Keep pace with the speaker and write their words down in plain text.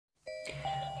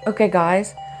Okay,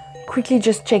 guys, quickly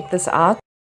just check this out.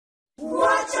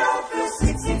 Watch out for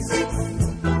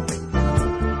 666.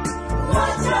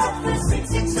 Watch out for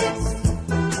 666.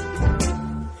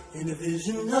 In a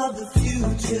vision of the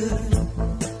future,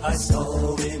 I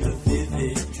saw in a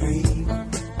vivid dream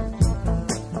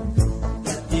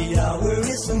that the hour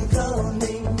is soon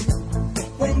coming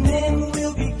when men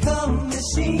will become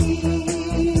machines.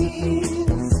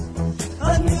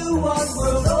 A new one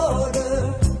world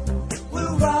order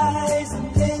will rise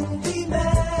and then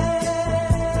demand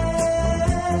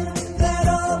that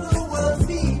all the world's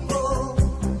people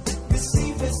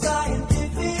receive a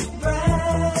scientific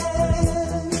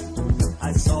brand.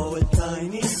 I saw a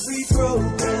tiny free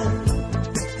program,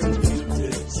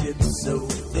 computer chips so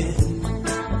thin,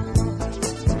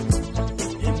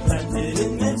 implanted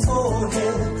in men's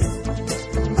foreheads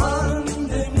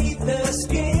underneath their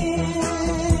skin,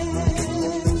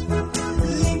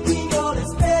 linking all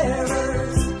its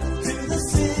bearers to the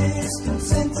system's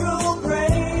central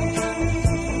brain.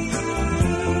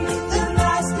 The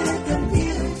master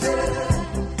computer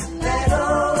that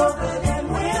over them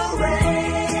will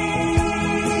reign.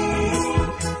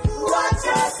 Watch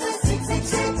out for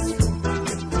 666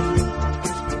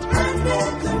 and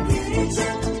their computer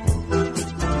chip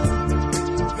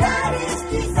that is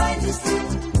designed to strip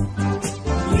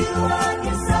you of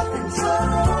your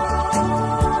self-control.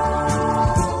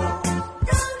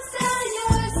 Don't sell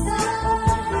your soul.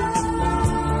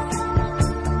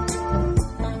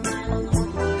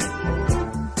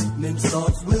 Men's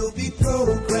thoughts will be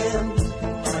programmed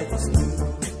by this new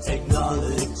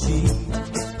technology.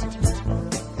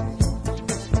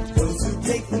 Those who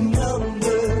take the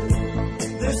number,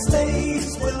 their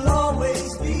slaves will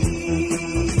always be.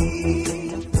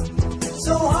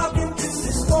 So hearken to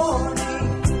this warning,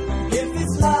 if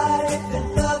it's life and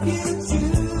love you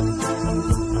choose,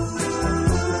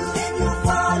 then you'll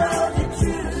follow the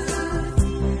truth,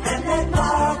 and that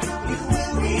mark you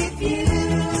will refuse.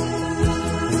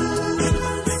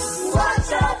 Watch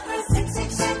out for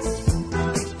 666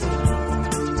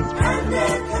 and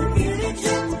their computer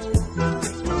chip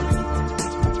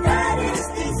that is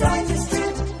designed to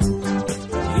strip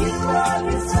you of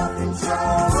your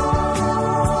self-control.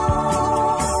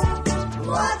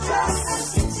 Watch out for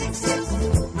 666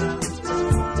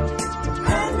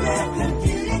 and their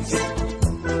computer chip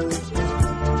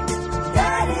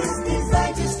that is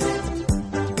designed to strip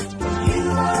you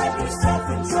of your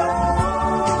self-control.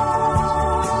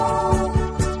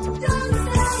 Don't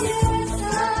sell your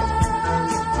soul.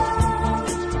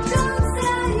 Don't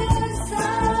sell your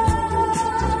soul.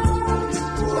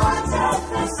 Watch out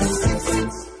for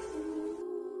 666.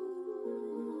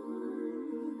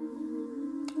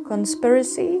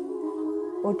 Conspiracy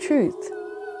or truth?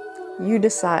 You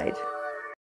decide.